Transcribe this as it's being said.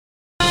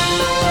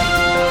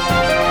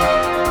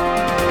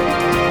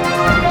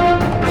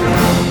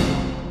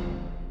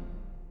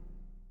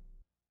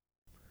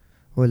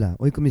Hola,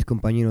 hoy con mis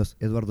compañeros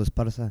Eduardo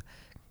Esparza,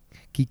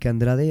 Kika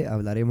Andrade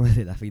hablaremos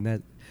de la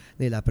final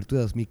de la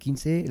Apertura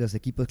 2015, los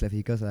equipos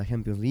clasificados a la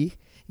Champions League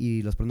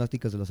y los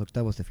pronósticos de los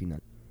octavos de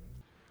final.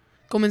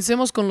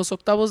 Comencemos con los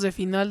octavos de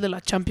final de la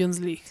Champions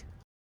League.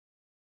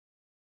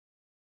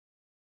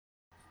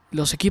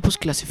 Los equipos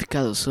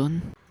clasificados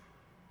son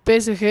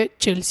PSG,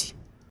 Chelsea.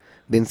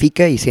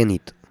 Benfica y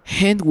Zenit.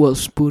 Gent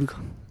Wolfsburg,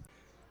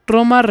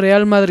 Roma,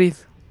 Real Madrid.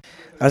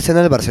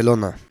 Arsenal,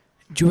 Barcelona.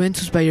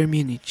 Juventus Bayern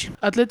Múnich,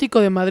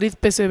 Atlético de Madrid,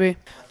 PSV.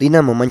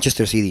 Dinamo,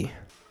 Manchester City.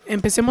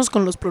 Empecemos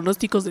con los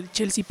pronósticos del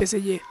Chelsea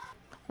PSG.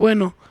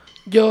 Bueno,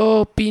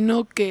 yo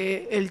opino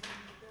que el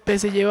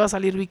PSG va a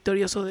salir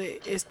victorioso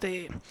de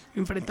este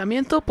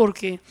enfrentamiento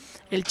porque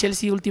el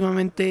Chelsea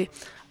últimamente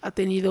ha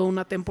tenido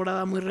una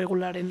temporada muy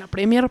regular en la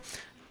Premier.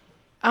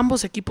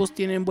 Ambos equipos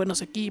tienen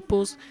buenos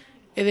equipos.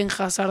 Eden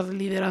Hazard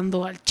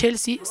liderando al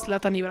Chelsea,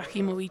 Zlatan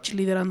Ibrahimovic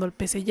liderando al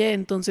PSG,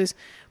 entonces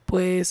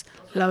pues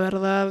la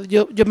verdad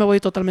yo me voy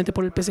totalmente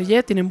por el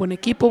PSG, tienen buen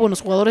equipo,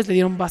 buenos jugadores, le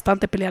dieron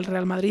bastante pelea al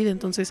Real Madrid,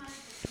 entonces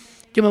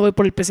yo me voy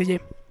por el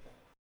PSG.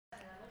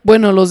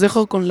 Bueno, los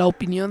dejo con la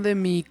opinión de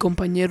mi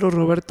compañero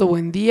Roberto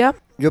Buendía.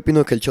 Yo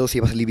opino que el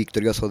Chelsea va a salir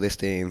victorioso de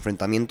este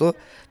enfrentamiento.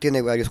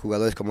 Tiene varios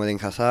jugadores como Eden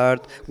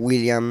Hazard,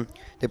 William,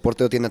 de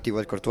portero tiene a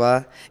Thibaut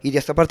Courtois y de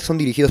esta parte son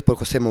dirigidos por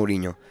José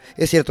Mourinho.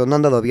 Es cierto, no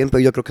han dado bien,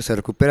 pero yo creo que se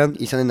recuperan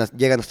y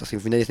llegan hasta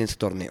semifinales en este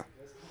torneo.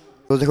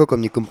 Los dejo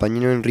con mi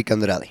compañero Enrique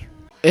Andrade.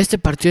 Este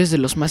partido es de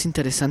los más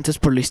interesantes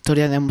por la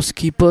historia de ambos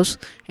equipos.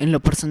 En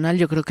lo personal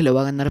yo creo que lo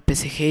va a ganar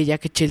PSG, ya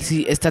que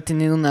Chelsea está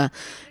teniendo una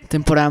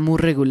temporada muy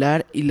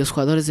regular y los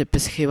jugadores de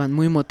PSG van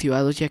muy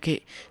motivados, ya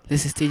que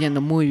les está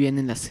yendo muy bien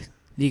en la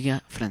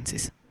liga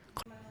francesa.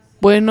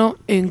 Bueno,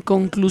 en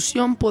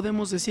conclusión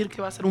podemos decir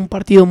que va a ser un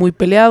partido muy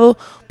peleado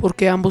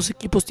porque ambos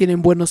equipos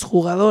tienen buenos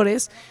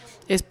jugadores.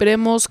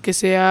 Esperemos que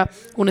sea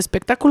un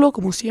espectáculo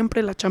como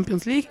siempre la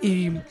Champions League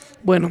y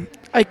bueno,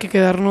 hay que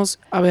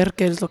quedarnos a ver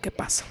qué es lo que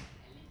pasa.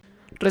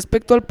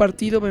 Respecto al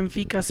partido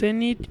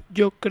Benfica-Zenit,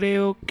 yo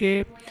creo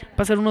que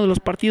va a ser uno de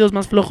los partidos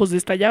más flojos de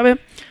esta llave,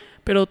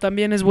 pero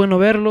también es bueno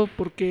verlo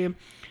porque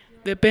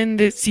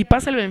depende, si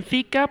pasa el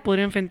Benfica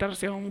podría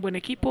enfrentarse a un buen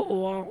equipo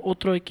o a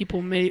otro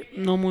equipo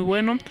no muy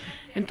bueno,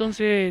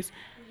 entonces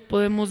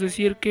podemos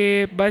decir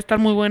que va a estar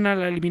muy buena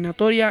la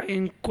eliminatoria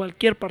en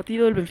cualquier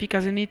partido, el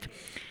Benfica-Zenit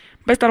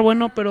va a estar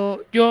bueno,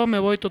 pero yo me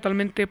voy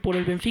totalmente por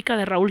el Benfica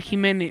de Raúl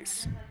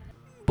Jiménez.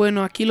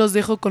 Bueno, aquí los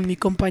dejo con mi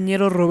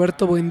compañero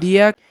Roberto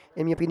Buendía.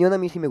 En mi opinión, a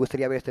mí sí me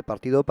gustaría ver este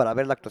partido para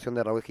ver la actuación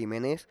de Raúl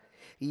Jiménez.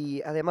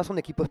 Y además son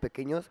equipos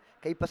pequeños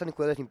que ahí pasan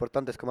jugadores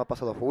importantes como ha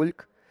pasado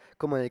Hulk,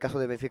 como en el caso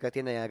de Benfica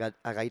tiene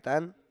a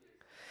Gaitán,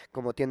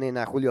 como tienen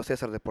a Julio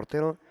César de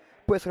portero.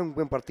 Puede ser un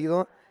buen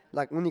partido.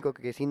 Lo único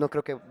que sí no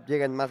creo que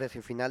lleguen más de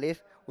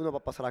semifinales. Uno va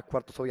a pasar a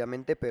cuartos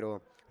obviamente,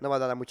 pero no va a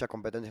dar mucha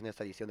competencia en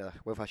esta edición de la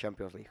UEFA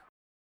Champions League.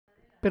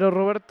 Pero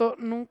Roberto,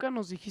 nunca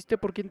nos dijiste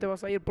por quién te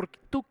vas a ir, porque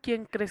 ¿tú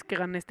quién crees que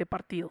gane este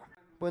partido?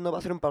 Bueno, va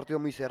a ser un partido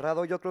muy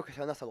cerrado. Yo creo que se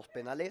van hasta los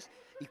penales.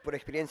 Y por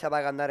experiencia va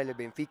a ganar el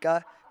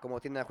Benfica,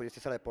 como tiene a Julio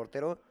César de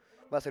portero.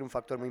 Va a ser un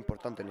factor muy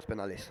importante en los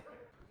penales.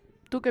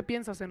 ¿Tú qué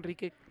piensas,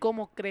 Enrique?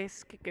 ¿Cómo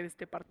crees que quede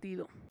este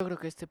partido? Yo creo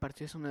que este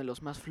partido es uno de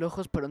los más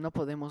flojos, pero no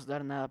podemos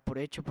dar nada por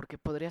hecho porque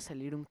podría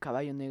salir un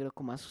caballo negro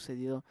como ha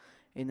sucedido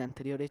en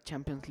anteriores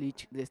Champions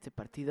League de este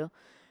partido.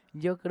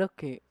 Yo creo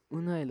que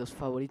uno de los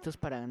favoritos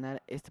para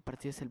ganar este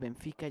partido es el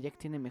Benfica, ya que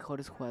tiene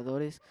mejores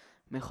jugadores,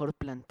 mejor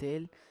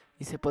plantel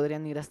y se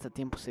podrían ir hasta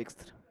tiempos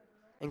extra.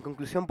 En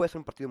conclusión, puede ser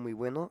un partido muy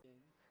bueno.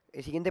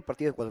 El siguiente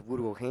partido es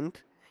Wolfsburgo-Gent.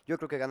 Yo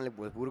creo que gana el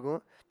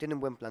Wolfsburgo. Tiene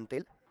un buen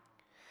plantel.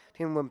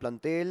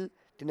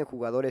 Tiene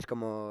jugadores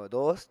como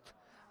Dost,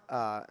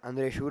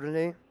 André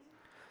Schürrle.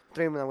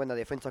 Trae una buena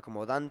defensa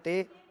como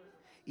Dante.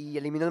 Y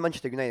eliminó al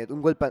Manchester United.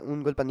 Un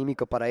golpe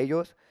anímico para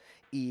ellos.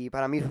 Y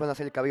para mí van a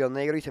ser el cabello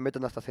negro y se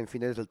meten hasta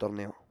semifinales del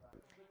torneo.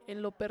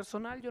 En lo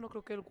personal, yo no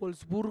creo que el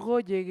Wolfsburgo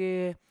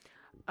llegue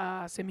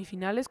a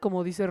semifinales,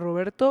 como dice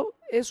Roberto.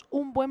 Es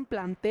un buen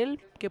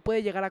plantel que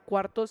puede llegar a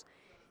cuartos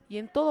y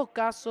en todo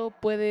caso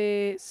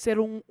puede ser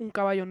un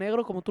caballo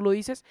negro, como tú lo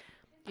dices,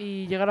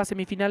 y llegar a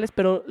semifinales,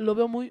 pero lo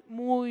veo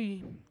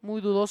muy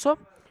dudoso.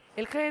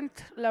 El Gent,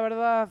 la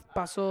verdad,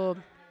 pasó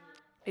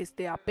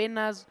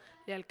apenas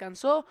le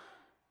alcanzó,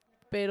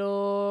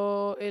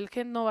 pero el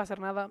Gent no va a hacer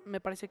nada.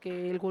 Me parece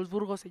que el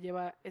Wolfsburgo se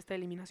lleva esta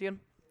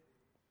eliminación.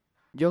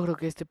 Yo creo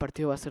que este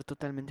partido va a ser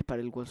totalmente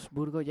para el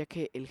Wolfsburgo, ya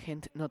que el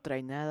Gent no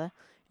trae nada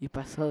y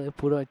pasó de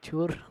puro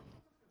achur.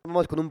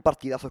 Vamos con un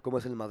partidazo como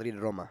es el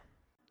Madrid-Roma.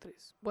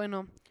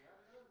 Bueno,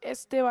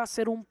 este va a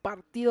ser un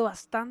partido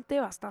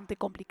bastante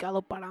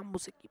complicado para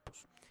ambos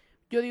equipos.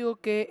 Yo digo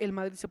que el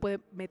Madrid se puede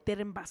meter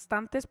en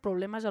bastantes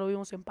problemas, ya lo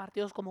vimos en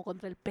partidos como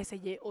contra el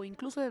PSG o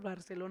incluso el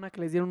Barcelona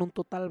que les dieron un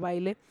total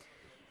baile.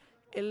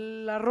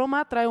 La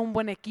Roma trae un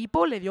buen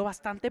equipo, le dio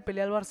bastante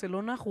pelea al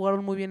Barcelona,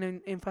 jugaron muy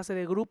bien en fase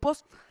de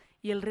grupos.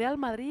 Y el Real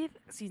Madrid,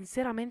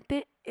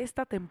 sinceramente,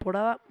 esta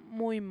temporada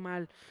muy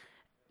mal.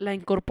 La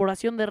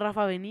incorporación de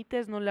Rafa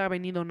Benítez no le ha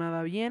venido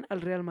nada bien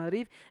al Real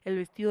Madrid. El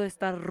vestido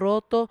está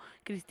roto.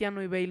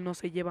 Cristiano y Bale no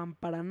se llevan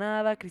para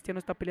nada. Cristiano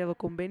está peleado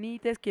con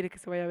Benítez, quiere que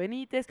se vaya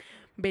Benítez.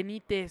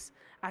 Benítez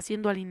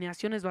haciendo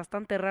alineaciones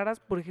bastante raras,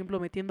 por ejemplo,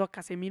 metiendo a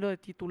Casemiro de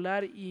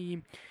titular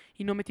y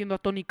no metiendo a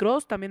Toni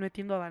Kroos, también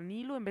metiendo a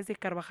Danilo en vez de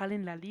Carvajal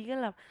en la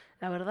liga.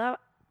 La verdad,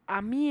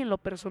 a mí en lo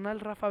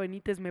personal Rafa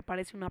Benítez me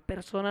parece una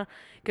persona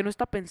que no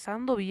está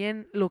pensando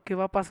bien lo que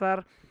va a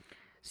pasar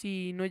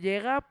si no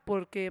llega,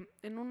 porque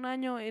en un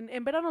año,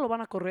 en verano lo van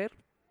a correr,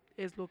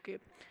 es lo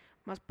que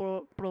más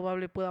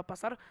probable pueda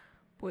pasar,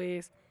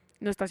 pues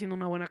no está haciendo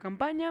una buena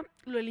campaña.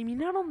 Lo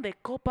eliminaron de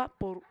Copa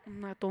por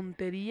una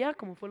tontería,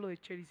 como fue lo de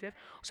Cherisev.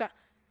 O sea,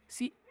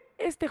 si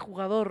este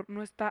jugador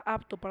no está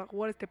apto para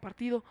jugar este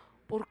partido,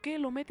 ¿por qué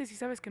lo metes si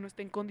sabes que no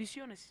está en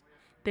condiciones?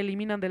 Te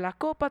eliminan de la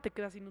Copa, te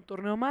quedas sin un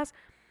torneo más.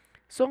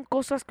 Son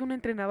cosas que un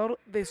entrenador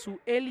de su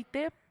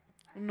élite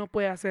no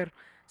puede hacer,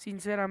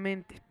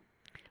 sinceramente.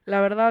 La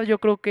verdad, yo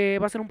creo que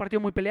va a ser un partido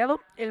muy peleado.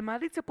 El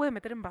Madrid se puede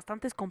meter en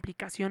bastantes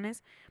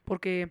complicaciones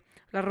porque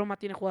la Roma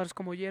tiene jugadores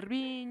como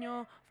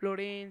Gervinho,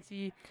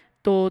 Florenzi,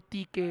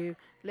 Totti, que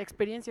la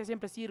experiencia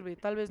siempre sirve.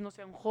 Tal vez no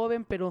sea un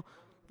joven, pero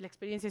la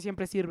experiencia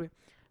siempre sirve.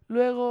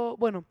 Luego,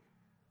 bueno,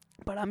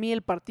 para mí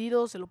el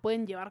partido se lo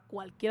pueden llevar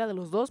cualquiera de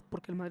los dos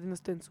porque el Madrid no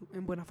está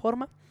en buena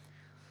forma.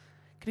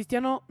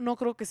 Cristiano no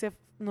creo que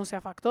no sea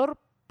factor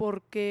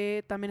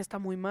porque también está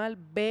muy mal.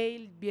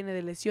 Bale viene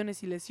de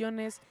lesiones y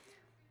lesiones.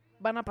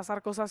 Van a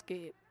pasar cosas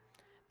que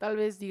tal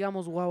vez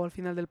digamos wow al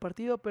final del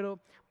partido, pero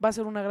va a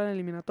ser una gran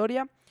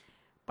eliminatoria.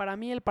 Para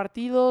mí el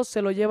partido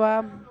se lo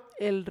lleva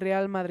el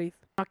Real Madrid.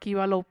 Aquí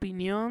va la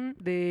opinión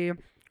de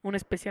un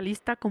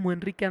especialista como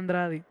Enrique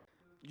Andrade.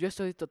 Yo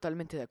estoy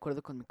totalmente de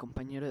acuerdo con mi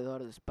compañero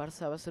Eduardo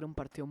Esparza. Va a ser un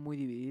partido muy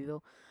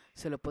dividido.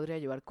 Se lo podría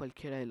llevar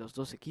cualquiera de los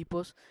dos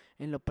equipos.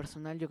 En lo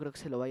personal yo creo que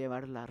se lo va a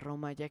llevar la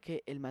Roma, ya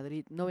que el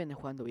Madrid no viene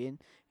jugando bien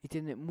y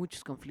tiene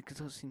muchos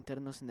conflictos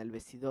internos en el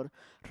vestidor.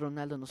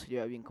 Ronaldo no se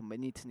lleva bien con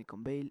Benítez ni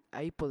con Bale.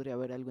 Ahí podría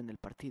haber algo en el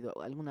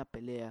partido, alguna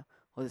pelea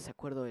o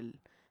desacuerdo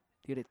del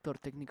director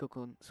técnico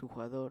con su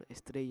jugador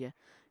estrella,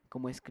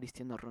 como es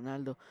Cristiano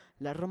Ronaldo.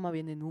 La Roma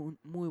viene en un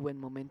muy buen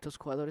momento, los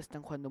jugadores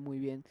están jugando muy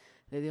bien,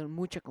 le dieron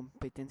mucha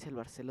competencia al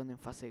Barcelona en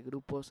fase de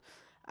grupos.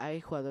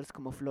 Hay jugadores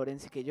como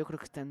Florenzi que yo creo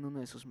que está en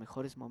uno de sus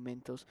mejores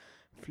momentos.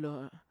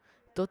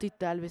 Totti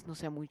tal vez no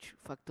sea muy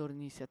factor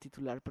ni sea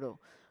titular, pero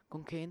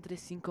con que entre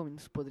 5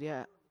 minutos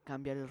podría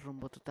cambiar el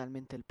rumbo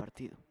totalmente del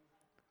partido.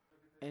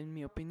 En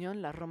mi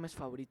opinión, la Roma es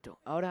favorito.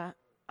 Ahora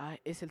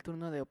es el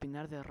turno de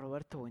opinar de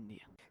Roberto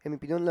Buendía. En mi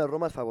opinión, la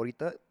Roma es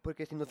favorita,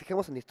 porque si nos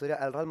fijamos en la historia,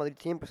 al Real Madrid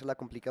siempre se le ha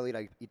complicado ir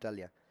a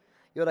Italia.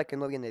 Y ahora que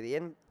no viene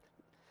bien,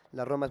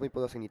 la Roma es muy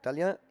poderosa en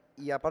Italia,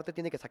 y aparte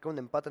tiene que sacar un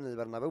empate en el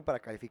Bernabéu para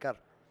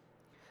calificar.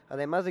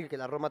 Además de que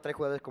la Roma trae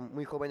jugadores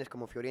muy jóvenes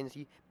como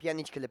Fiorenzi,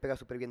 Pjanic que le pega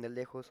súper bien de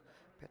lejos.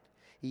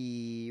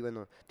 Y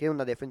bueno, tiene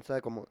una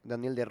defensa como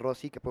Daniel De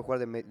Rossi que puede jugar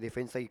de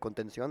defensa y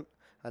contención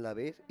a la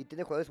vez. Y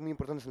tiene jugadores muy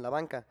importantes en la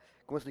banca,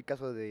 como es el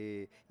caso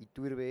de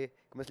Iturbe,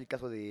 como es el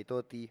caso de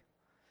Totti.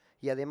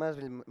 Y además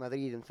el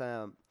Madrid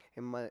está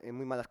en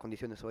muy malas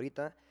condiciones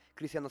ahorita.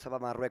 Cristiano se va a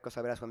Marruecos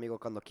a ver a su amigo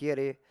cuando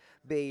quiere.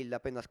 Bale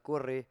apenas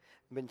corre.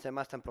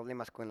 Benzema está en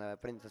problemas con la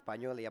prensa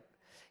española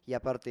y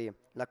aparte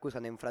la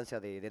acusan en Francia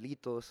de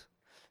delitos.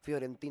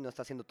 Fiorentino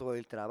está haciendo todo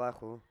el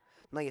trabajo.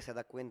 Nadie se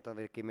da cuenta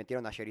de que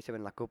metieron a Cherisev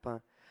en la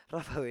copa.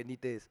 Rafa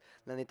Benítez,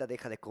 la neta,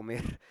 deja de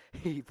comer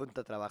y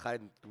ponte a trabajar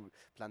en tu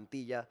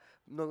plantilla.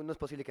 No es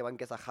posible que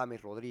banques a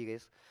James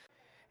Rodríguez.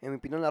 En mi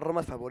opinión, la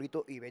Roma es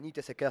favorito y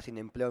Benítez se queda sin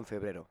empleo en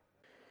febrero.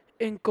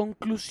 En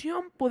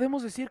conclusión,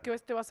 podemos decir que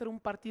este va a ser un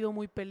partido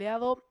muy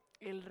peleado.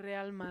 El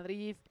Real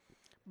Madrid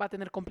va a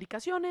tener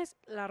complicaciones.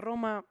 La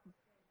Roma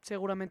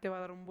seguramente va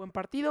a dar un buen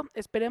partido.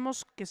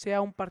 Esperemos que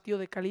sea un partido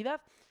de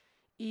calidad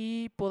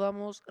y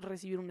podamos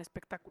recibir un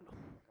espectáculo.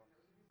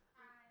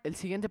 El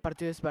siguiente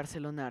partido es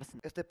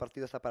Barcelona-Arsenal. Este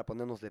partido está para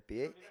ponernos de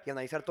pie y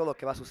analizar todo lo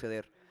que va a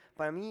suceder.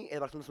 Para mí, el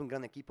Barcelona es un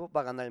gran equipo,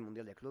 va a ganar el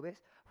Mundial de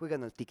Clubes,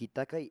 juegan al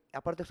tiki-taka y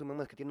aparte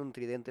sumamos que tiene un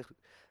tridente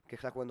que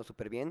está jugando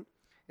súper bien.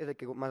 Es el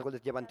que más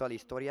goles lleva en toda la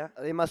historia.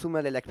 Además,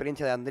 súmale la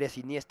experiencia de Andrés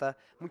Iniesta.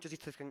 Muchos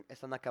dicen que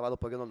están acabados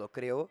porque yo no lo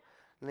creo.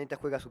 La neta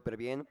juega súper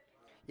bien.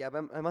 Y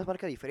además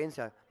marca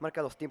diferencia.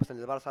 Marca los tiempos en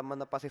el Barça,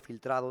 manda pases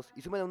filtrados.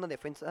 Y súmale una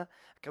defensa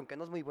que aunque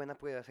no es muy buena,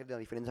 puede hacer la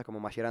diferencia como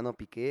Mascherano,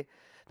 Piqué,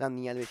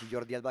 Dani Alves y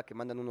Jordi Alba que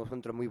mandan unos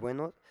centros muy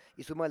buenos.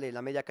 Y súmale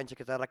la media cancha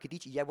que está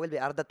Rakitic y ya vuelve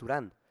Arda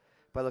Turán.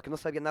 Para los que no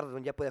sabían, Arda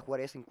ya puede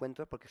jugar ese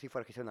encuentro porque sí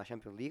fue registrado en la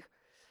Champions League.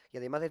 Y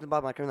además él va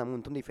a marcar un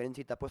montón de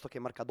diferencia y te apuesto que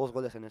marca 2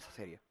 goles en esa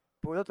serie.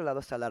 Por el otro lado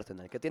está el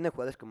Arsenal, que tiene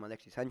jugadores como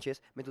Alexis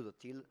Sánchez, Mesut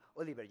Özil,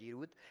 Oliver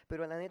Giroud,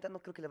 pero la neta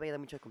no creo que le vaya a dar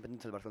mucha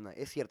competencia al Barcelona.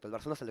 Es cierto, al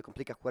Barcelona se le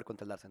complica jugar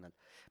contra el Arsenal,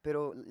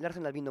 pero el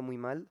Arsenal vino muy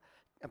mal,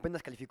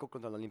 apenas calificó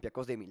contra el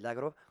Olympiacos de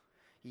milagro,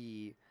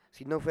 y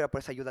si no fuera por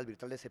esa ayuda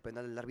arbitral de ese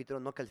penal del árbitro,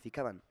 no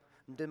calificaban.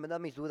 Entonces me da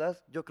mis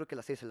dudas, yo creo que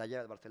la serie se la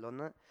lleva el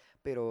Barcelona,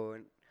 pero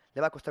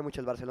le va a costar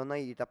mucho al Barcelona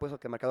y te apuesto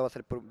que el marcador va a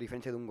ser por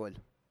diferencia de un gol.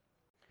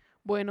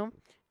 Bueno,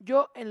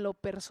 yo en lo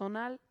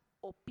personal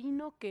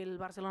opino que el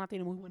Barcelona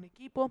tiene muy buen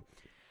equipo.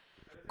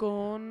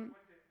 con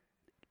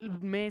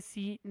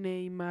Messi,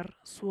 Neymar,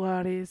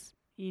 Suárez,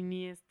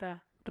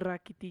 Iniesta,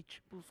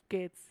 Rakitic,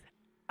 Busquets,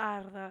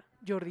 Arda,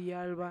 Jordi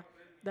Alba,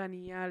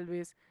 Dani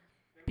Alves,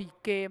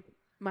 Piqué,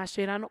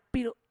 Mascherano,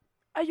 pero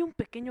hay un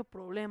pequeño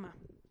problema,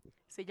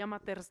 se llama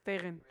Ter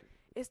Stegen.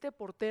 Este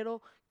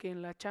portero que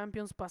en la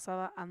Champions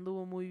pasada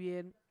anduvo muy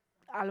bien,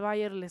 al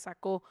Bayern le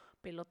sacó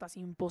pelotas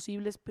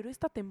imposibles, pero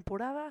esta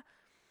temporada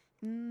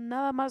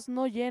nada más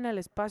no llena el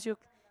espacio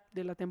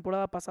de la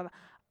temporada pasada.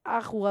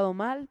 Ha jugado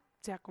mal,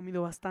 se ha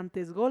comido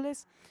bastantes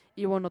goles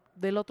y bueno,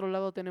 del otro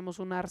lado tenemos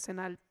un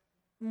Arsenal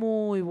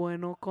muy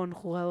bueno, con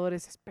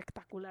jugadores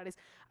espectaculares.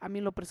 A mí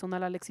en lo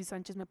personal Alexis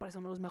Sánchez me parece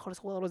uno de los mejores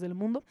jugadores del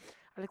mundo.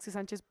 Alexis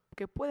Sánchez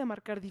que puede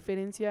marcar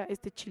diferencia,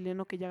 este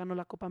chileno que ya ganó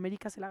la Copa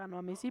América, se la ganó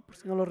a Messi, por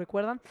si no lo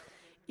recuerdan.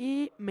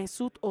 Y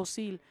Mesut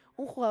Özil,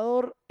 un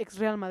jugador ex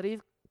Real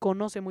Madrid,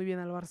 conoce muy bien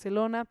al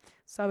Barcelona,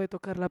 sabe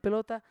tocar la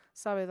pelota,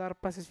 sabe dar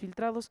pases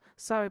filtrados,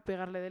 sabe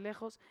pegarle de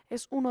lejos,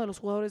 es uno de los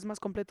jugadores más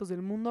completos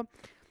del mundo.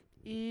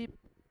 Y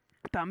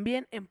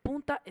también en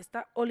punta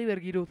está Oliver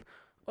Giroud.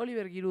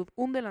 Oliver Giroud,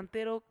 un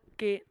delantero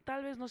que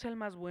tal vez no sea el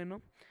más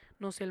bueno,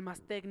 no sea el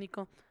más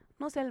técnico,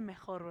 no sea el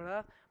mejor,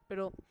 ¿verdad?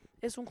 Pero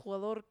es un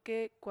jugador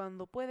que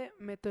cuando puede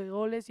mete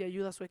goles y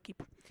ayuda a su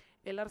equipo.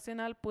 El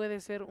Arsenal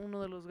puede ser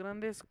uno de los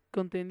grandes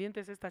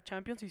contendientes de esta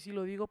Champions, y si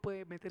lo digo,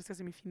 puede meterse a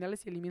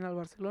semifinales y eliminar al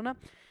Barcelona.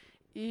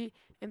 Y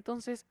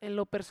entonces, en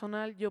lo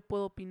personal, yo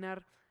puedo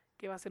opinar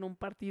que va a ser un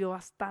partido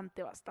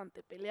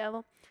bastante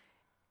peleado.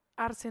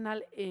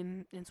 Arsenal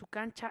en su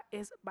cancha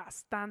es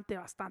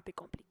bastante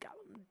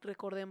complicado.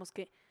 Recordemos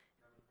que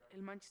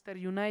el Manchester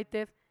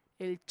United,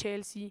 el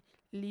Chelsea,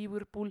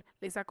 Liverpool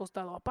les ha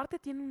costado. Aparte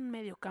tienen un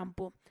medio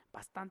campo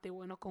bastante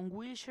bueno con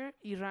Wilshere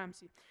y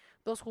Ramsey.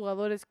 Dos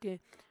jugadores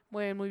que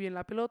mueven muy bien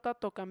la pelota,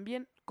 tocan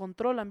bien,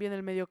 controlan bien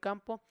el medio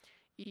campo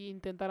e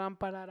intentarán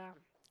parar a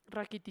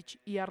Rakitic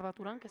y Arda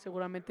Turan, que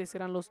seguramente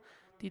serán los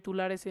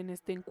titulares en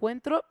este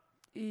encuentro.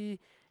 Y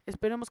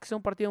esperemos que sea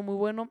un partido muy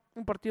bueno,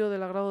 un partido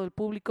del agrado del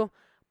público.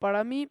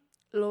 Para mí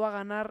lo va a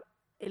ganar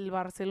el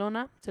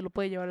Barcelona, se lo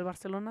puede llevar el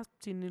Barcelona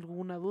sin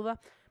ninguna duda,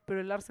 pero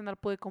el Arsenal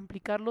puede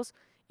complicarlos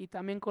y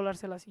también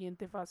colarse a la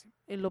siguiente fase.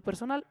 En lo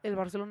personal, el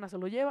Barcelona se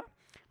lo lleva,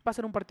 va a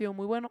ser un partido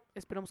muy bueno,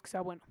 esperemos que sea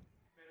bueno.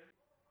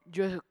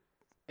 Yo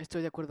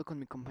estoy de acuerdo con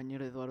mi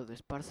compañero Eduardo de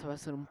Esparza, va a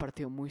ser un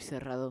partido muy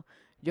cerrado.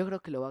 Yo creo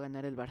que lo va a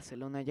ganar el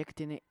Barcelona, ya que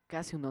tiene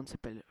casi un once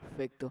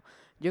perfecto.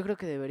 Yo creo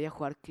que debería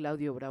jugar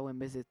Claudio Bravo en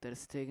vez de Ter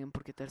Stegen,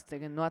 porque Ter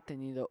Stegen no ha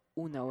tenido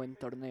una buen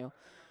torneo.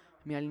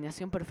 Mi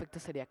alineación perfecta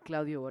sería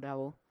Claudio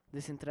Bravo.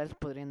 De centrales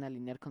podrían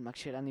alinear con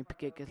Mascherano y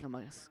Piqué, que es lo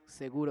más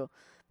seguro.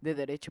 De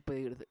derecho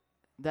puede ir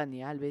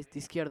Dani Alves, de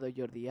izquierdo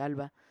Jordi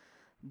Alba.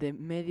 De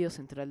medio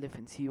central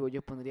defensivo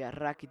yo pondría a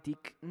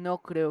Rakitic. No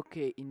creo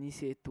que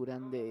inicie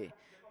Turán de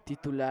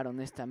titular,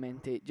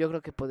 honestamente. Yo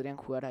creo que podrían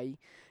jugar ahí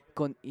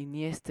con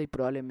Iniesta y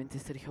probablemente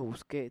Sergio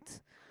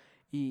Busquets.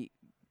 Y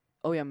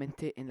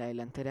obviamente en la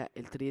delantera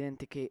el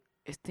tridente que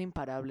está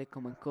imparable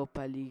como en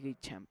Copa, Liga y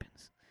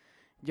Champions.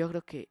 Yo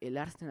creo que el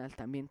Arsenal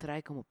también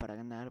trae como para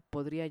ganar,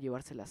 podría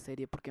llevarse la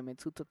serie porque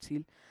Mesut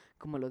Özil,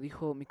 como lo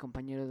dijo mi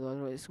compañero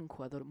Eduardo, es un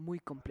jugador muy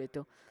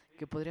completo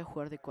que podría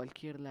jugar de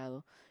cualquier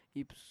lado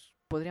y pues,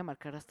 podría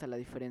marcar hasta la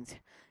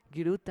diferencia.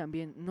 Giroud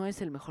también no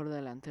es el mejor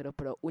delantero,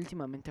 pero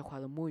últimamente ha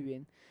jugado muy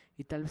bien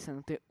y tal vez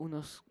anote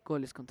unos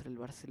goles contra el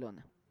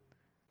Barcelona.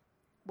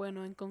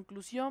 Bueno, en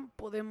conclusión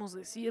podemos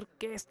decir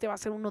que este va a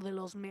ser uno de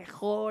los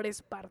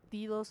mejores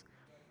partidos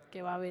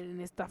que va a haber en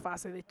esta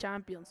fase de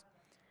Champions.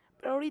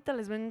 Pero ahorita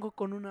les vengo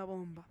con una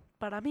bomba.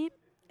 Para mí,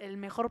 el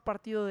mejor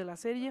partido de la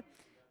serie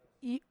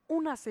y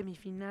una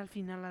semifinal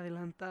final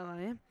adelantada,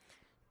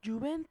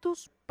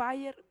 Juventus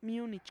Bayern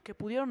Múnich, que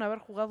pudieron haber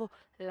jugado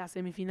las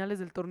semifinales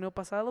del torneo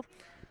pasado.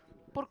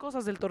 Por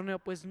cosas del torneo,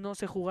 pues no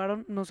se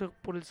jugaron, no sé,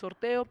 por el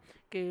sorteo,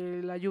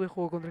 que la Juve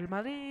jugó contra el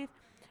Madrid,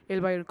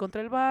 el Bayern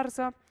contra el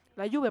Barça,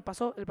 la Juve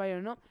pasó, el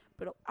Bayern no,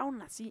 pero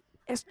aún así,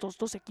 estos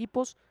dos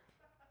equipos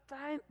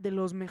traen de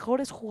los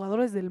mejores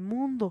jugadores del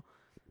mundo.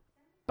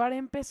 Para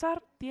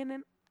empezar,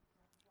 tienen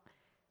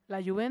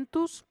la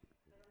Juventus,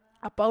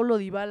 a Paulo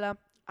Dybala,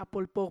 a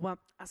Paul Pogba,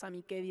 a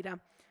Sami Khedira,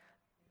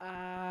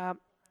 a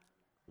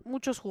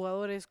muchos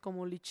jugadores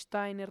como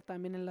Lichtsteiner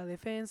también en la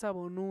defensa,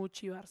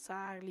 Bonucci,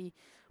 Barzagli,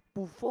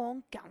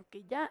 Buffon, que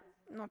aunque ya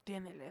no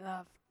tiene la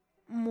edad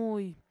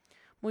muy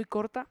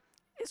corta,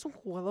 es un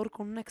jugador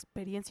con una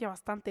experiencia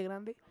bastante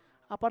grande.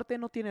 Aparte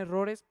no tiene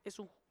errores, es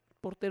un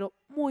portero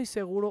muy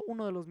seguro,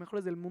 uno de los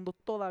mejores del mundo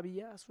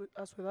todavía a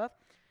su edad.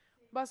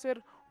 Va a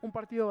ser un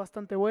partido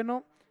bastante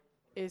bueno.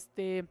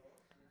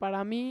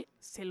 Para mí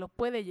se lo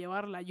puede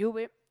llevar la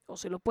Juve o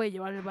se lo puede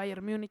llevar el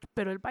Bayern Múnich,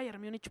 pero el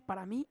Bayern Múnich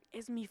para mí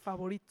es mi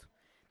favorito,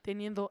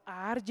 teniendo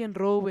a Arjen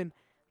Robben,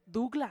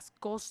 Douglas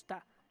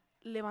Costa,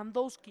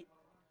 Lewandowski.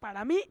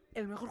 Para mí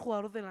el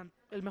mejor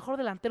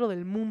delantero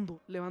del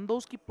mundo,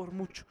 Lewandowski por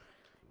mucho.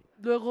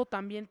 Luego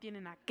también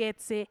tienen a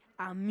Ketze,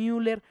 a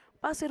Müller.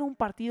 Va a ser un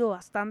partido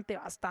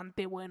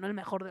bastante bueno, el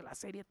mejor de la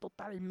serie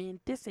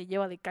totalmente. Se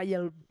lleva de calle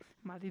al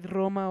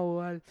Madrid-Roma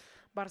o al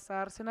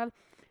Barça-Arsenal.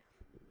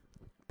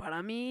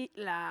 Para mí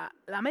la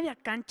media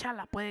cancha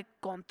la puede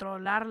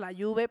controlar la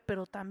Juve,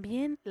 pero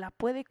también la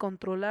puede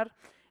controlar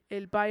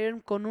el Bayern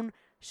con un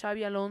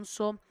Xabi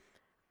Alonso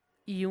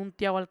y un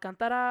Thiago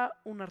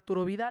Alcántara, un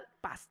Arturo Vidal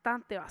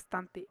bastante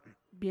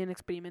bien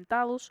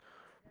experimentados,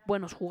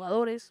 buenos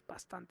jugadores,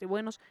 bastante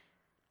buenos.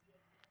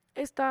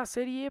 Esta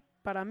serie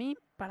para mí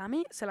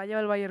se la lleva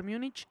el Bayern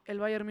Múnich. El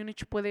Bayern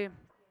Múnich puede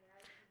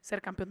ser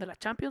campeón de la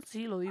Champions,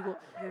 sí, lo digo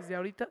desde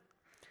ahorita.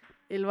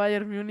 El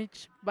Bayern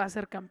Múnich va a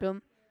ser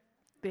campeón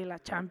de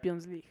la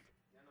Champions League.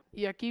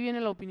 Y aquí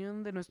viene la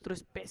opinión de nuestro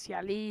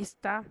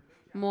especialista,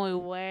 muy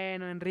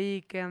bueno,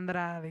 Enrique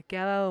Andrade, que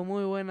ha dado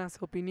muy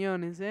buenas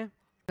opiniones, ¿eh?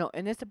 No,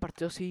 en este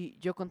partido sí,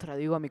 yo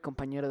contradigo a mi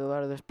compañero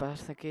Eduardo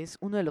Esparza, que es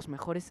uno de los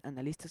mejores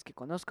analistas que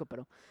conozco,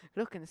 pero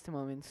creo que en este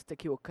momento se está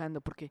equivocando,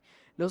 porque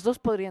los dos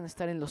podrían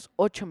estar en los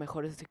 8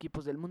 mejores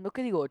equipos del mundo.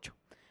 ¿Qué digo 8?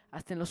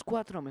 Hasta en los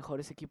 4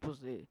 mejores equipos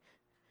del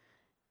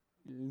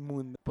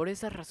mundo. Por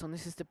esas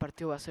razones este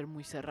partido va a ser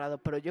muy cerrado,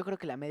 pero yo creo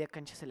que la media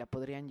cancha se la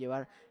podrían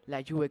llevar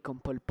la Juve con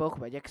Paul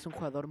Pogba, ya que es un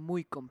jugador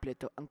muy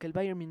completo, aunque el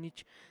Bayern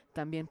Múnich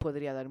también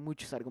podría dar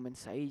muchos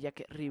argumentos ahí, ya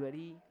que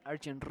Ribéry,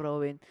 Arjen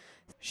Robben,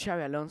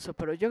 Xabi Alonso,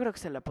 pero yo creo que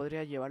se la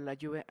podría llevar la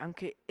Juve,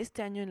 aunque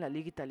este año en la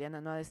liga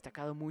italiana no ha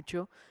destacado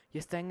mucho y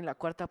está en la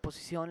 4ª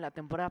posición. La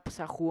temporada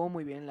pasada jugó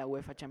muy bien en la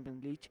UEFA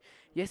Champions League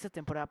y esta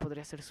temporada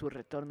podría ser su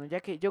retorno, ya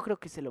que yo creo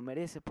que se lo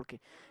merece,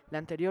 porque la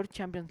anterior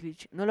Champions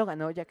League no lo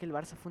ganó, ya que el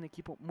Barça fue un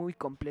equipo muy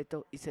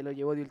completo y se lo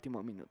llevó de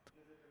último minuto.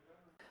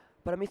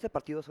 Para mí este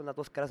partido son las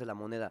dos caras de la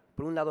moneda.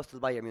 Por un lado está el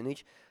Bayern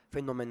Múnich,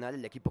 fenomenal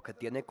el equipo que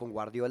tiene con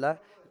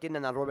Guardiola.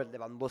 Tienen a Robert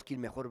Lewandowski, el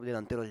mejor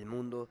delantero del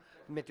mundo.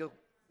 Metió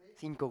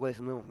 5 goles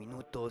en 9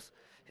 minutos.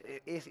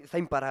 Está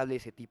imparable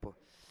ese tipo.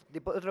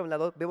 Por otro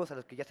lado, vemos a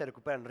los que ya se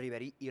recuperan,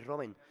 Ribéry y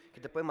Robben, que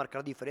te pueden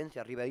marcar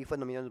diferencia. Ribéry fue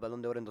nominado al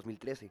Balón de Oro en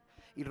 2013.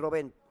 Y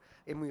Robben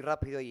es muy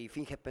rápido y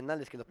finge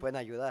penales que nos pueden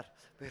ayudar.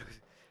 Pero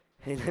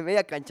en la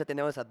media cancha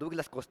tenemos a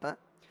Douglas Costa,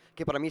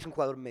 que para mí es un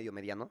jugador medio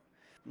mediano.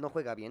 No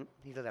juega bien,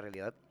 esa es la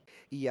realidad.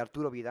 Y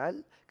Arturo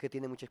Vidal, que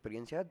tiene mucha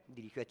experiencia,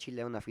 dirigió a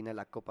Chile a una final de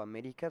la Copa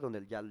América,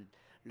 donde ya el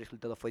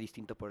resultado fue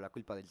distinto por la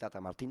culpa del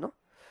Tata Martino.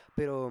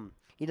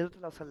 Y del otro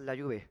lado sale la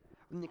Juve,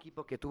 un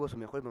equipo que tuvo sus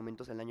mejores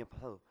momentos el año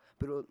pasado,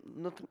 pero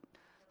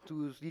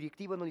sus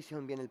directivos no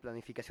hicieron bien la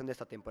planificación de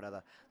esta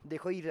temporada.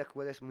 Dejó ir a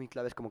jugadores muy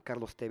claves como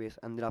Carlos Tevez,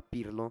 Andrea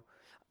Pirlo,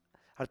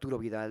 Arturo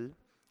Vidal,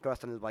 que ahora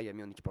está en el Bayern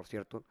Múnich, por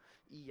cierto,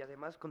 y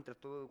además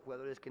contrató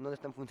jugadores que no le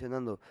están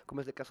funcionando, como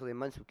es el caso de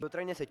Mandzukic. Lo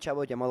traen ese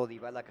chavo llamado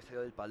Dybala, que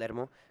salió del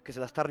Palermo, que se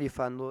la está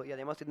rifando, y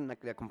además tiene una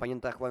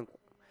acompañante a Juan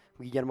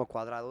Guillermo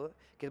Cuadrado,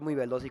 que es muy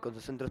veloz y con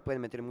sus centros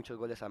pueden meter muchos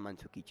goles a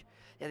Mandzukic.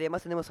 Y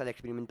además tenemos al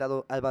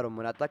experimentado Álvaro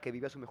Morata, que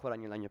vivió su mejor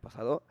año el año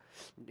pasado.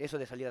 Eso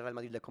de salir al Real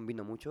Madrid le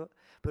combino mucho,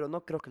 pero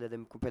no creo que le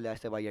den pelea a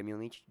este Bayern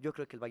Múnich. Yo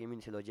creo que el Bayern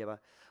Múnich se lo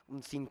lleva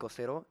un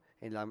 5-0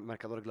 en el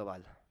marcador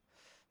global.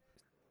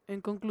 En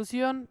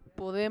conclusión,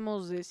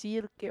 podemos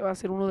decir que va a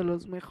ser uno de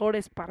los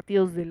mejores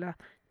partidos de la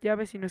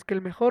llave, si no es que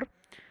el mejor.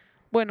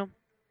 Bueno,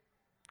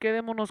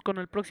 quedémonos con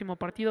el próximo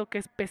partido, que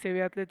es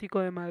PSV Atlético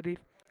de Madrid.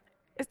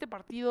 Este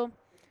partido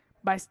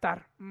va a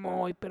estar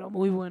muy, pero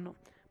muy bueno.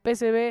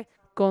 PSV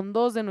con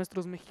dos de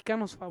nuestros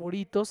mexicanos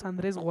favoritos,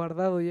 Andrés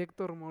Guardado y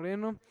Héctor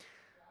Moreno.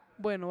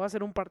 Bueno, va a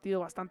ser un partido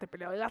bastante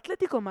peleado. El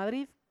Atlético de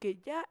Madrid, que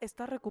ya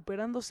está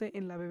recuperándose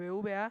en la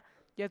BBVA,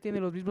 ya tiene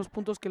los mismos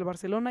puntos que el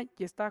Barcelona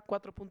y está a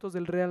 4 puntos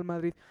del Real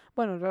Madrid.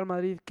 Bueno, el Real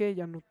Madrid que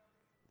ya no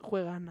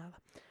juega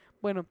nada.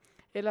 Bueno,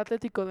 el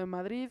Atlético de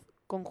Madrid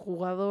con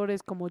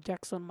jugadores como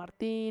Jackson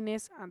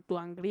Martínez,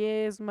 Antoine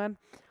Griezmann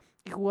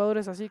y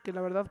jugadores así que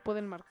la verdad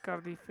pueden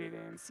marcar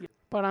diferencia.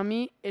 Para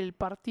mí el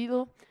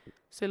partido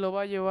se lo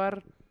va a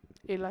llevar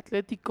el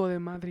Atlético de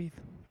Madrid.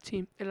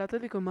 Sí, el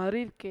Atlético de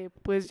Madrid que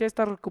pues ya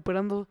está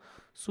recuperando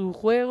su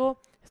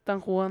juego,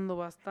 están jugando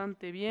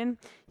bastante bien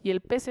y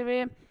el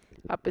PSV,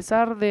 a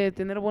pesar de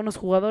tener buenos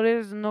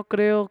jugadores, no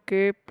creo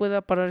que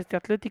pueda parar este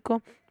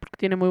Atlético porque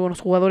tiene muy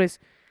buenos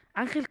jugadores.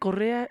 Ángel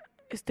Correa,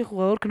 este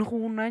jugador que no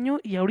jugó un año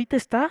y ahorita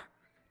está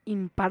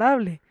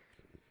imparable.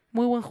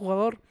 Muy buen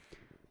jugador.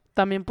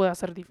 También puede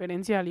hacer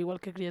diferencia, al igual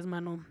que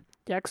Griezmann o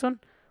Jackson.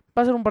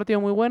 Va a ser un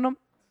partido muy bueno,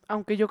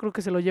 aunque yo creo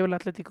que se lo lleva el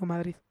Atlético de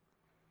Madrid.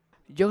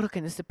 Yo creo que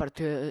en este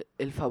partido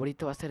el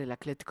favorito va a ser el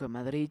Atlético de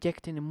Madrid, ya que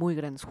tiene muy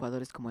grandes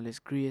jugadores como el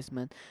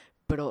Griezmann,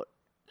 pero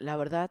la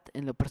verdad,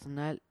 en lo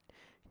personal,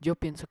 yo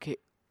pienso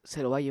que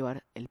se lo va a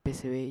llevar el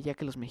PSV, ya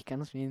que los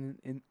mexicanos vienen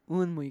en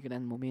un muy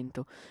gran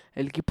momento.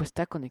 El equipo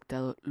está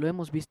conectado, lo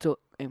hemos visto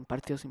en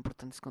partidos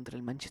importantes contra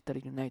el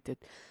Manchester United,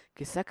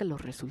 que saca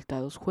los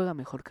resultados, juega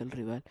mejor que el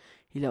rival,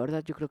 y la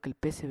verdad yo creo que el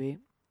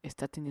PSV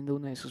está teniendo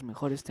una de sus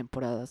mejores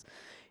temporadas,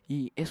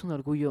 y es un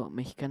orgullo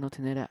mexicano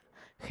tener a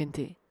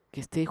gente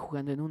que esté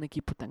jugando en un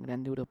equipo tan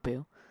grande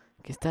europeo,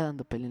 que está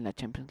dando pelea en la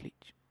Champions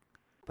League.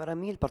 Para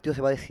mí el partido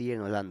se va a decidir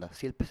en Holanda.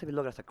 Si el PSV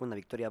logra sacar una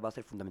victoria va a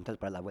ser fundamental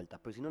para la vuelta,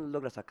 pero si no lo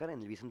logra sacar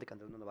en el Vicente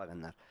Calderón no lo va a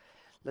ganar.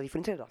 La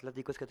diferencia del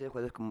Atlético es que tiene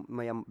jugadores como,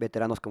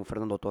 veteranos como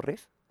Fernando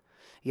Torres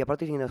y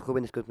aparte tiene los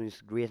jóvenes como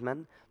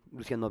Griezmann,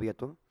 Luciano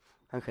Vieto,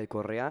 Ángel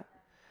Correa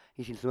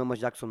y si le sumamos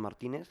Jackson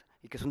Martínez,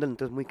 y que son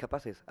delanteros muy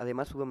capaces.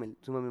 Además,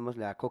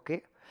 sumémosle a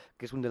Coque,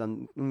 que es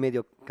un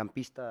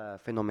mediocampista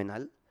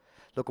fenomenal.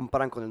 Lo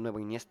comparan con el nuevo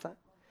Iniesta,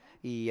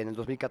 y en el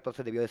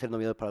 2014 debió de ser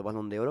nominado para el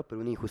Balón de Oro, pero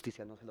una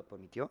injusticia no se lo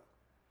permitió.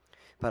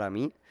 Para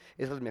mí,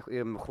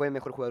 fue el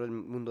mejor jugador del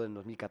mundo en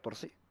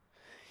 2014.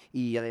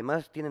 Y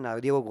además tienen a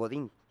Diego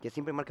Godín, que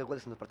siempre marca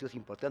goles en los partidos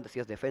importantes y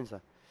es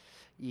defensa.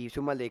 Y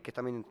súmale que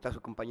también está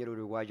su compañero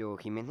uruguayo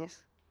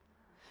Jiménez.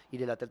 Y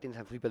de lateral tienes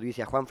a Felipe Luis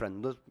y a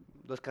Juanfran, dos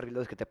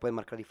carrileros que te pueden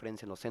marcar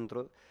diferencia en los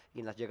centros y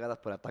en las llegadas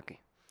por ataque.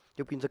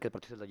 Yo pienso que el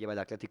partido se lo lleva el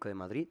Atlético de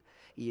Madrid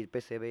y el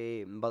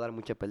PSV va a dar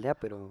mucha pelea,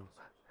 pero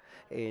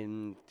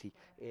sí,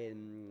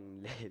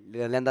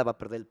 Leanda va a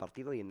perder el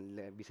partido y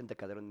Vicente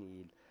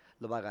Calderón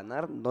lo va a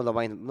ganar. No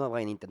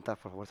vayan a intentar,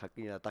 por favor,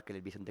 sacar el ataque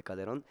del Vicente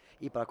Calderón.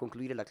 Y para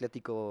concluir, el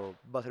Atlético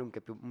va a ser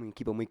un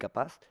equipo muy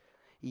capaz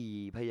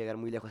y va a llegar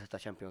muy lejos a esta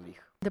Champions League.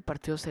 Este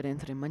partido será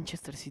entre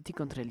Manchester City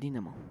contra el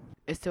Dinamo.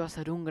 Este va a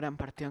ser un gran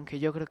partido, aunque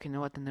yo creo que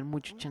no va a tener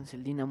mucho chance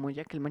el Dinamo,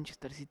 ya que el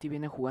Manchester City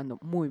viene jugando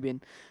muy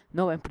bien.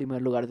 No va en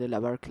primer lugar de la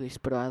Barclays,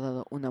 pero ha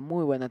dado una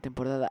muy buena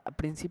temporada. A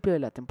principio de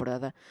la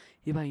temporada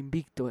iba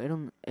invicto, era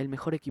el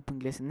mejor equipo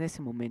inglés en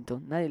ese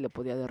momento, nadie le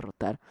podía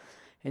derrotar.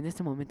 En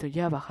este momento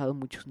ya ha bajado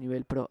mucho su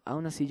nivel, pero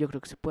aún así yo creo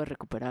que se puede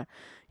recuperar.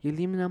 Y el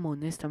Dinamo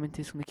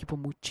honestamente es un equipo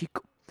muy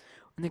chico.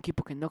 Un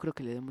equipo que no creo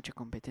que le dé mucha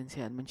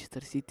competencia al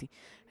Manchester City.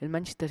 El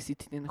Manchester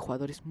City tiene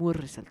jugadores muy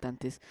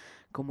resaltantes,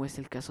 como es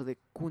el caso de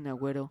Kun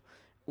Agüero,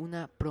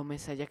 una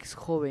promesa ya que es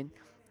joven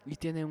y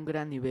tiene un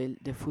gran nivel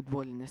de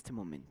fútbol en este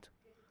momento.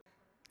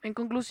 En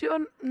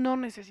conclusión, no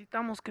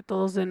necesitamos que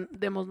todos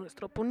demos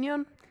nuestra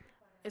opinión.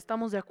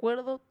 Estamos de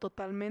acuerdo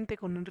totalmente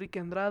con Enrique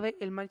Andrade.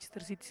 El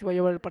Manchester City se va a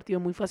llevar el partido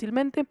muy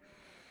fácilmente.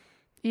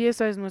 Y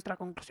esa es nuestra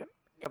conclusión.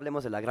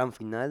 Hablemos de la gran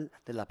final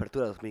de la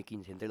Apertura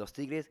 2015 entre los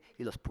Tigres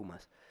y los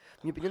Pumas.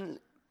 Mi opinión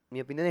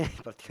en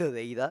el partido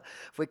de ida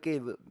fue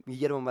que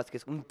Guillermo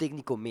Vázquez, un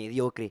técnico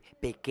mediocre,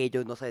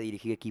 pequeño, no sabe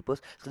dirigir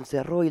equipos, se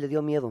encerró y le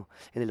dio miedo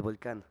en el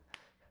volcán.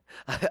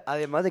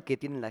 Además de que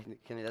tienen la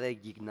generalidad de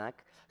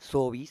Gignac,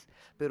 Sobis,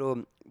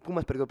 pero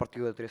Pumas perdió el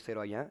partido de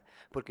 3-0 allá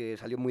porque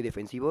salió muy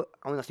defensivo.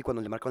 Aún así,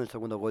 cuando le marcaron el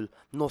segundo gol,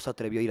 no se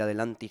atrevió a ir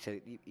adelante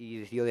y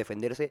decidió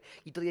defenderse.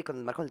 Y todavía cuando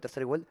le marcaron el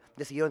tercer gol,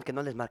 decidieron que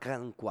no les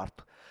marcaran un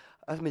cuarto.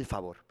 Hazme el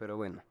favor, pero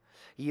bueno.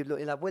 Y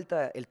en la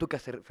vuelta, el Tuca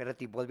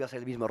Ferretti volvió a hacer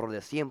el mismo error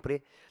de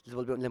siempre. Le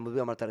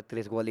volvió a marcar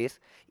 3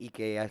 goles y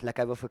que le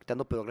acabó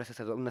afectando, pero gracias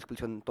a una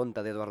expulsión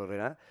tonta de Eduardo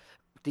Herrera,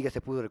 Tigres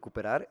se pudo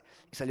recuperar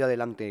y salió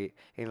adelante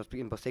en los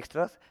tiempos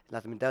extras.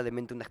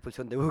 Lamentablemente, una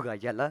expulsión de Hugo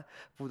Ayala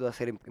pudo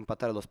hacer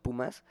empatar a los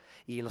Pumas.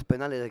 Y en los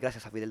penales,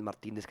 gracias a Fidel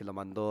Martínez, que lo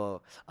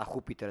mandó a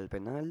Júpiter el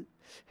penal.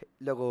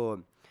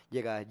 Luego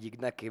llega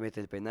Gignac que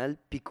mete el penal,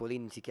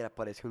 Picolín ni siquiera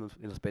apareció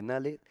en los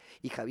penales,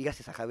 y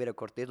gracias a Javier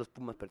Cortés los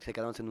Pumas se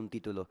quedaron sin un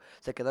título,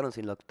 se quedaron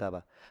sin la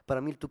octava.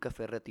 Para mí el Tuca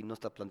Ferretti no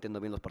está planteando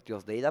bien los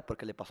partidos de ida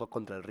porque le pasó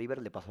contra el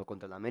River, le pasó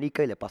contra el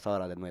América y le pasa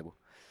ahora de nuevo.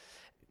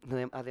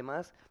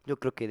 Además, yo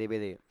creo que debe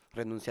de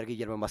renunciar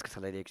Guillermo Vázquez a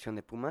la dirección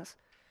de Pumas,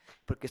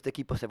 porque este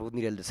equipo se va a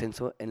unir el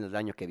descenso en el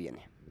año que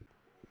viene.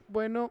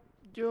 Bueno,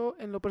 yo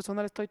en lo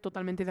personal estoy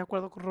totalmente de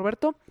acuerdo con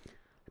Roberto.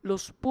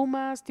 Los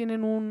Pumas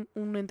tienen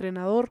un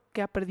entrenador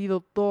que ha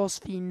perdido 2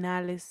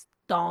 finales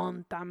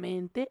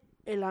tontamente.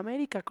 El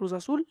América Cruz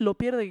Azul lo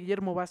pierde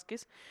Guillermo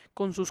Vázquez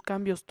con sus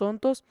cambios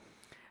tontos.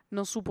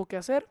 No supo qué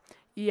hacer.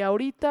 Y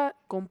ahorita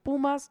con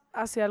Pumas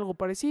hace algo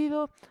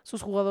parecido.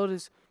 Sus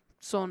jugadores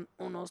son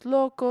unos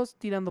locos,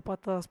 tirando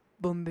patadas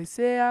donde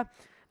sea.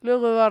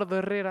 Luego Eduardo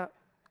Herrera,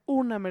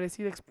 una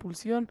merecida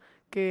expulsión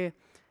que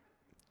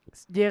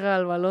llega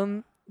al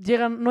balón.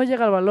 No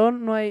llega al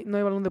balón, no hay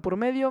balón de por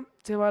medio,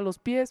 se va a los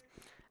pies,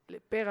 le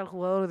pega al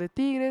jugador de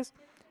Tigres,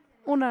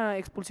 una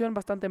expulsión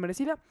bastante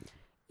merecida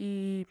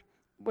y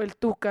el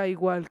Tuca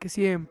igual que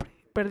siempre,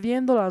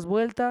 perdiendo las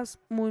vueltas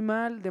muy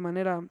mal, de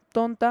manera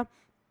tonta.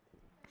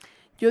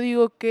 Yo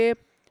digo que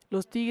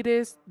los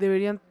Tigres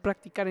deberían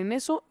practicar en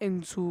eso,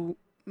 en su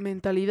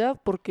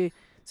mentalidad, porque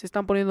se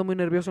están poniendo muy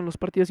nerviosos en los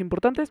partidos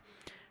importantes,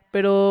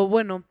 pero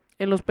bueno,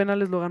 en los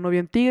penales lo ganó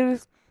bien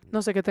Tigres.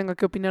 No sé qué tenga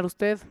que opinar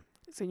usted,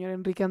 señor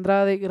Enrique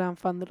Andrade, gran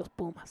fan de los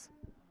Pumas.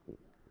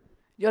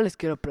 Yo les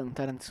quiero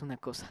preguntar antes una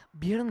cosa.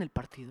 ¿Vieron el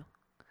partido?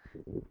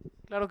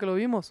 Claro que lo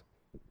vimos.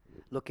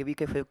 Lo que vi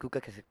que fue el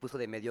Tuca que se puso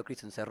de mediocre y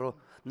se encerró.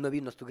 No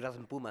vi nuestros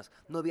grandes Pumas,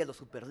 no vi a los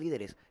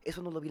superlíderes.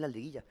 Eso no lo vi en la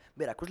liguilla.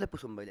 Veracruz le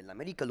puso un baile, en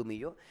América lo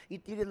humilló y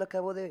Tigres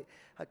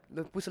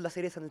le puso la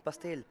cereza en el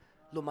pastel,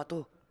 lo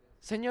mató.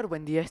 Señor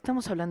Buendía,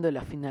 estamos hablando de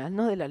la final,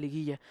 no de la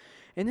liguilla.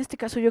 En este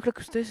caso yo creo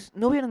que ustedes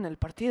no vieron el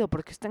partido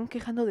porque están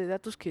quejando de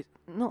datos que...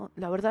 No,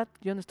 la verdad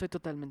yo no estoy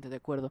totalmente de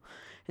acuerdo.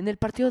 En el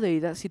partido de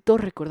ida, si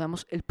todos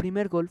recordamos, el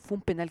primer gol fue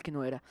un penal que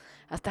no era.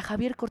 Hasta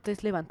Javier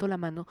Cortés levantó la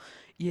mano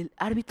y el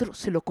árbitro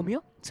se lo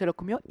comió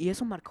y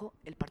eso marcó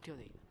el partido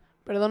de ida.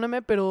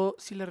 Perdóneme, pero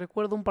si le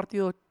recuerdo un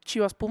partido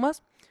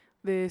Chivas-Pumas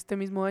de este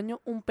mismo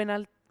año, un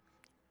penal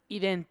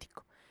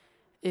idéntico.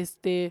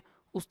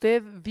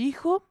 Usted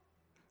dijo...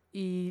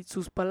 Y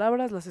sus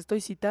palabras las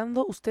estoy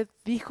citando. Usted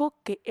dijo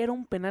que era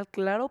un penal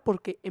claro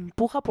porque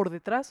empuja por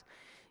detrás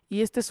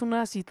Y esta es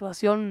una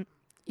situación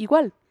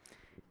igual.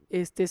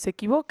 Se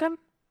equivocan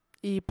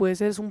y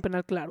pues es un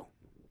penal claro.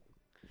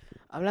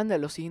 Hablando de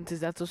los siguientes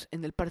datos,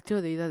 en el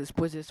partido de ida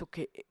después de eso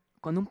que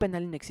con un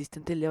penal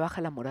inexistente le baja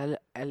la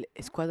moral a la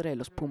escuadra de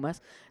los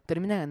Pumas,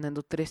 termina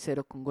ganando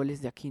 3-0 con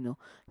goles de Aquino,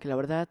 que la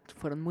verdad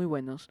fueron muy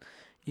buenos,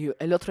 y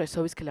el otro de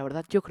Sobis que la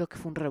verdad yo creo que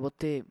fue un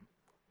rebote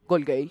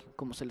gol gay,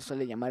 como se le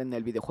suele llamar en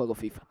el videojuego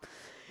FIFA.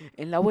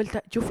 En la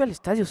vuelta, yo fui al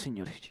estadio,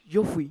 señores,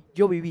 yo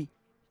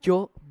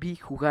vi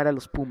jugar a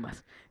los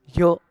Pumas,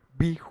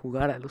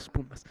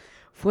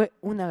 Fue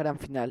una gran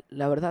final,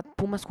 la verdad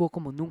Pumas jugó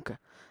como nunca.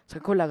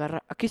 Sacó la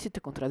garra. Aquí sí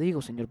te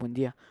contradigo, señor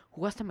Buendía.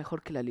 Jugaste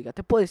mejor que la liga.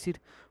 Te puedo decir,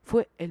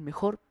 fue el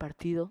mejor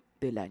partido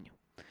del año.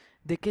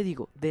 ¿De qué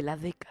digo? De la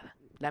década.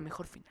 La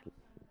mejor final.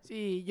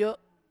 Sí, yo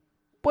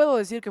puedo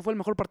decir que fue el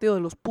mejor partido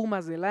de los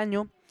Pumas del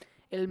año,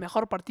 el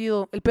peor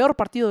partido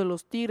de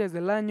los Tigres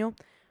del año,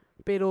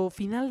 pero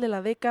final de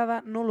la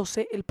década, no lo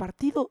sé. El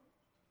partido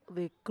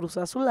de Cruz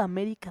Azul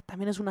América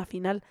también es una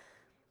final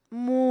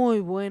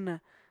muy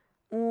buena.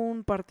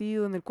 Un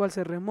partido en el cual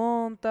se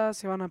remonta,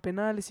 se van a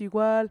penales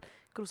igual,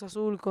 Cruz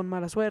Azul con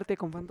mala suerte,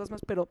 con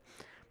fantasmas, pero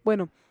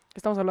bueno,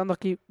 estamos hablando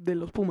aquí de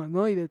los Pumas,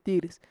 ¿no? Y de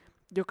Tigres.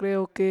 Yo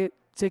creo que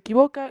se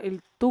equivoca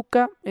el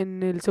Tuca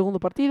en el segundo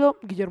partido,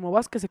 Guillermo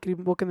Vázquez se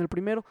equivoca en el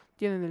primero,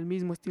 tienen el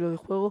mismo estilo de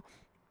juego,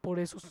 por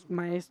eso es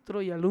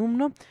maestro y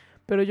alumno,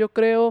 pero yo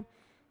creo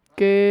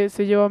que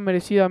se lleva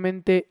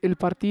merecidamente el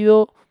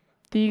partido.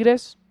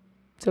 Tigres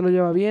se lo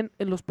lleva bien,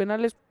 en los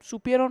penales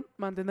supieron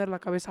mantener la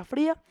cabeza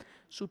fría,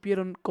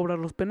 supieron cobrar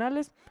los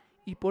penales,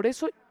 y por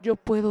eso yo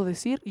puedo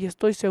decir y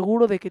estoy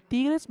seguro de que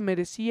Tigres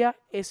merecía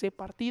ese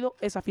partido,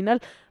 esa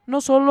final,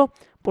 no solo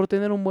por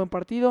tener un buen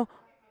partido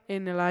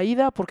en la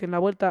ida, porque en la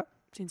vuelta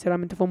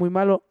sinceramente fue muy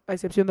malo, a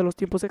excepción de los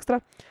tiempos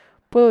extra.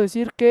 Puedo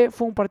decir que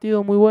fue un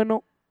partido muy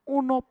bueno,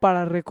 uno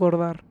para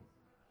recordar.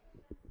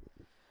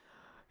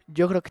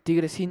 Yo creo que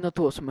Tigres sí no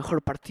tuvo su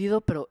mejor partido,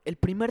 pero el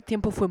primer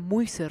tiempo fue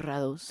muy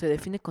cerrado. Se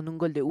define con un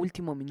gol de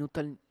último minuto,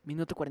 al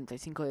minuto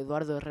 45 de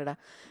Eduardo Herrera,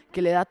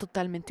 que le da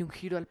totalmente un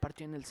giro al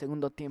partido en el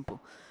segundo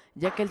tiempo,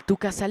 ya que el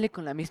Tuca sale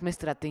con la misma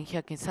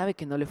estrategia que sabe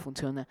que no le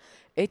funciona,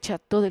 echa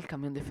todo el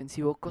camión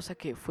defensivo, cosa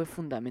que fue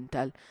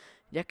fundamental,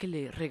 ya que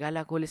le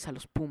regala goles a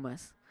los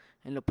Pumas.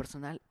 En lo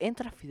personal,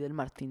 entra Fidel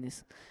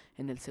Martínez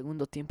en el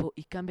segundo tiempo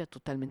y cambia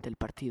totalmente el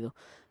partido.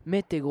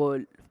 Mete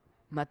gol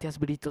Matías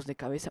Britos de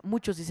cabeza.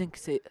 Muchos dicen que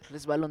se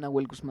resbaló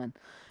Nahuel Guzmán,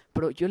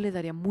 pero yo le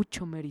daría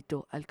mucho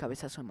mérito al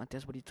cabezazo de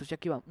Matías Britos, ya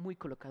que iba muy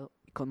colocado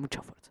y con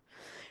mucha fuerza.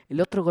 El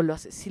otro gol lo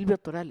hace Silvio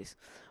Torales,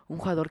 un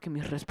jugador que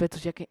mis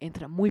respetos, ya que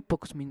entra muy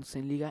pocos minutos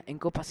en liga. En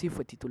Copa sí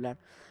fue titular,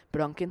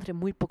 pero aunque entre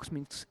muy pocos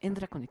minutos,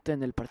 entra conectado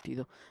en el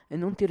partido.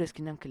 En un tiro de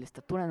esquina, aunque la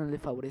estatura no le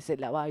favorece,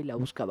 la va y la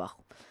busca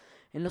abajo.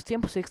 En los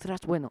tiempos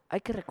extras, bueno,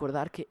 hay que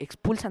recordar que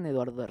expulsan a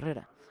Eduardo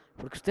Herrera,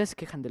 porque ustedes se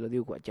quejan de lo de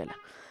Hugo Ayala,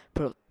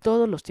 pero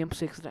todos los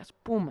tiempos extras,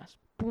 Pumas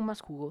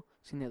jugó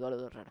sin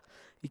Eduardo Herrera.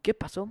 ¿Y qué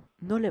pasó?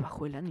 No le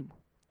bajó el ánimo,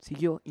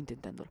 siguió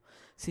intentándolo.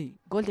 Sí,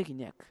 gol de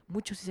Guiñac,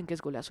 muchos dicen que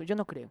es golazo, yo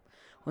no creo.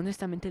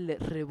 Honestamente le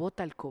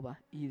rebota a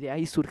Alcoba y de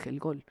ahí surge el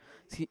gol.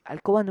 Si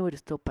Alcoba no hubiera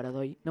estado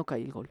parado ahí, no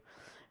cae el gol.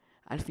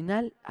 Al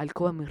final,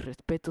 Alcoba, mis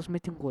respetos,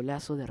 mete un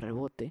golazo de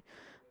rebote.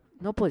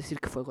 No puedo decir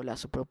que fue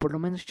golazo, pero por lo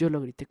menos yo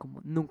lo grité como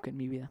nunca en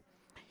mi vida.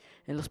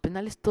 En los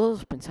penales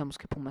todos pensamos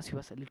que Pumas iba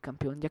a salir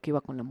campeón, ya que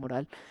iba con la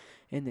moral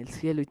en el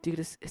cielo y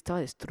Tigres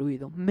estaba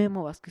destruido.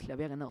 Memo Vázquez le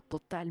había ganado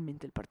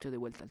totalmente el partido de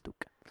vuelta al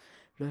Tuca.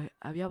 Lo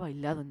había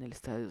bailado en el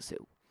estadio de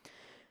CEU.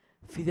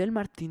 Fidel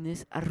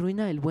Martínez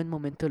arruina el buen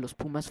momento de los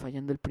Pumas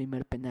fallando el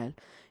primer penal,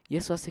 y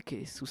eso hace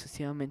que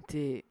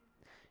sucesivamente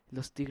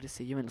los Tigres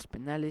se lleven los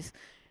penales.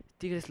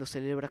 Tigres lo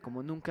celebra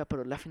como nunca,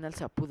 pero la final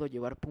se la pudo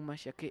llevar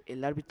Pumas, ya que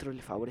el árbitro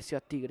le favoreció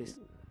a Tigres.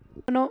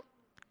 Bueno,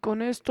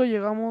 con esto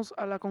llegamos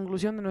a la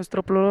conclusión de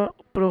nuestro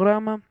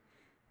programa,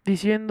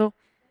 diciendo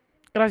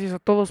gracias a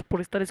todos por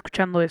estar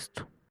escuchando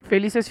esto.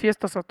 Felices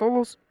fiestas a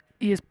todos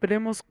y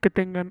esperemos que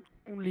tengan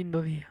un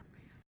lindo día.